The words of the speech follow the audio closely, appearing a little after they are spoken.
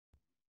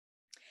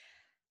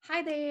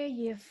Hi there,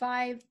 Year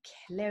 5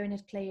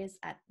 clarinet players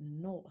at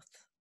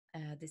North.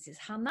 This is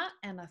Hanna,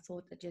 and I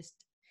thought I'd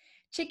just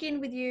check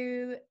in with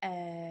you.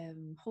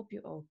 Hope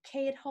you're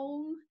okay at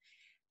home.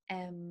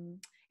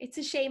 It's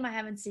a shame I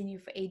haven't seen you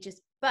for ages,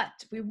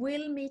 but we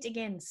will meet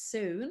again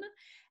soon.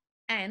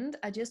 And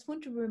I just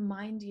want to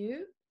remind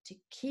you to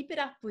keep it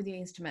up with your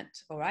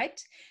instrument, all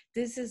right?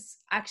 This is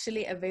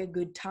actually a very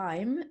good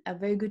time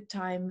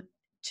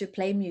to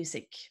play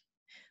music,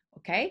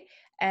 okay?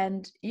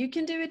 And you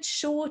can do it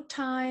short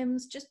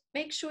times. Just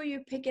make sure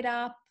you pick it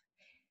up,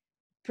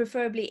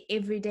 preferably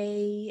every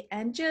day,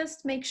 and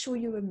just make sure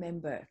you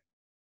remember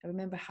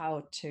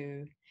how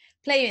to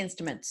play your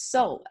instrument.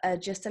 So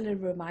just a little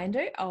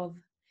reminder of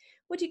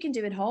what you can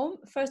do at home.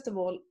 First of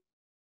all,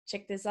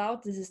 check this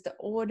out. This is the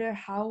order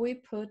how we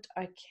put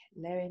our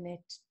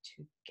clarinet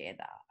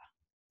together,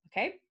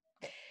 okay?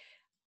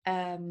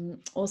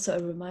 Also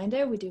a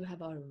reminder, we do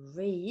have our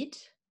reed.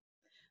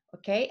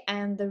 Okay,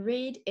 and the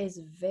reed is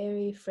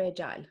very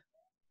fragile.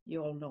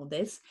 You all know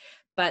this,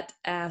 but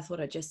I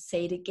thought I'd just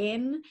say it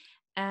again.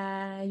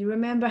 You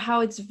remember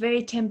how it's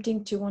very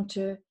tempting to want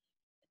to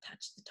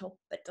touch the top,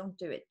 but don't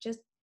do it.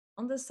 Just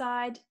on the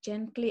side,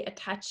 gently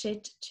attach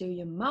it to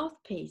your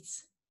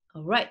mouthpiece.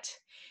 All right,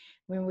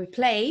 when we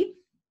play,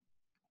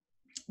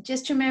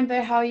 just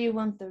remember how you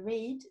want the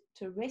reed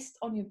to rest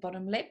on your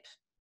bottom lip.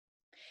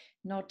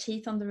 No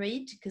teeth on the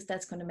reed, because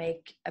that's going to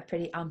make a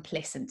pretty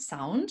unpleasant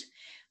sound.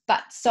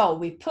 But so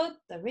we put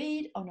the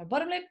reed on our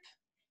bottom lip,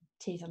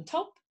 teeth on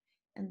top,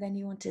 and then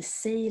you want to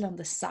seal on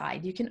the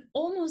side. You can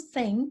almost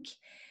think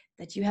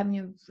that you have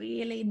a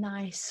really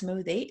nice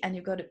smoothie and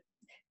you've got a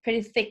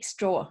pretty thick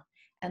straw,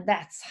 and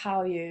that's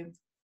how you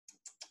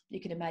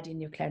can imagine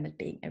your clarinet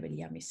being a really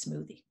yummy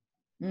smoothie.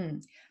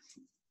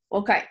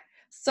 Okay,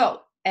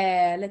 so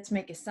let's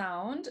make a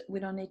sound. We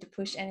don't need to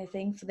push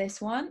anything for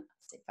this one.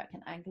 Let's see if I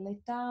can angle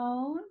it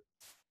down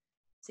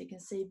so you can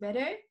see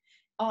better.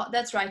 Oh,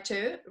 that's right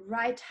too.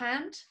 Right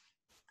hand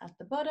at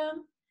the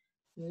bottom,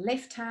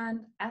 left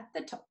hand at the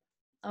top.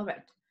 All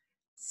right,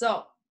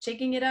 so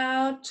checking it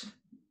out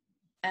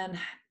and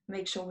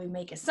make sure we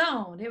make a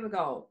sound. Here we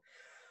go.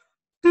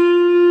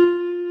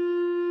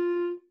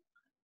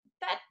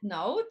 That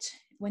note,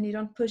 when you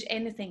don't push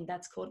anything,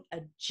 that's called a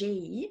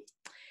G.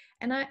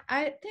 And I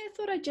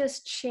thought I'd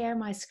just share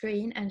my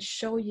screen and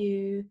show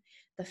you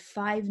the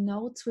 5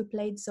 notes we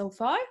played so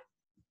far.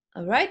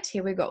 All right,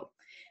 here we go.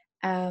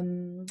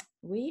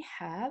 We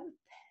have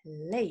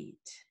played.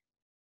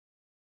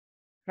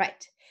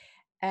 Right.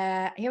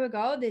 Here we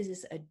go. This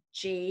is a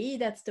G.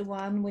 That's the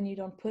one when you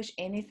don't push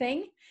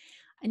anything.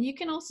 And you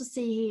can also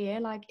see here,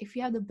 like if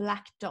you have the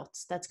black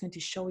dots, that's going to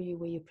show you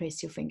where you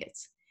place your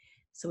fingers.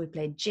 So we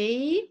played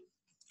G.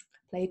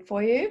 Play it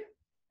for you.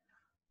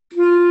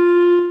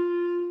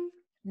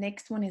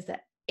 Next one is the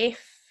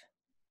F.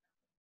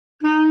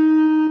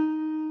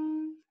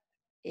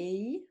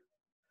 E.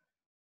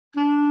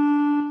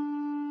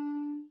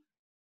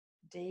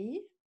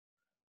 D.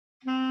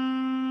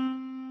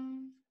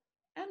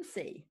 And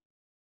C.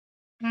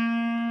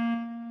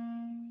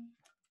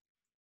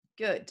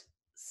 Good.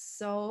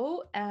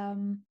 So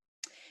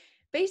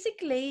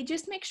basically,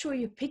 just make sure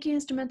you pick your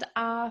instrument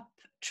up.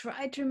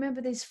 Try to remember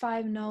these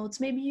 5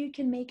 notes. Maybe you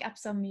can make up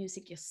some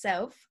music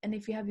yourself. And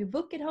if you have your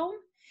book at home,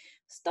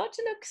 start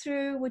to look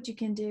through what you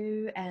can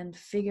do and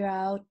figure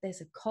out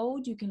there's a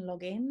code you can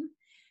log in.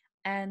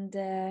 And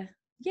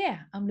yeah,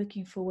 I'm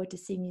looking forward to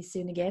seeing you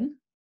soon again.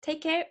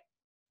 Take care.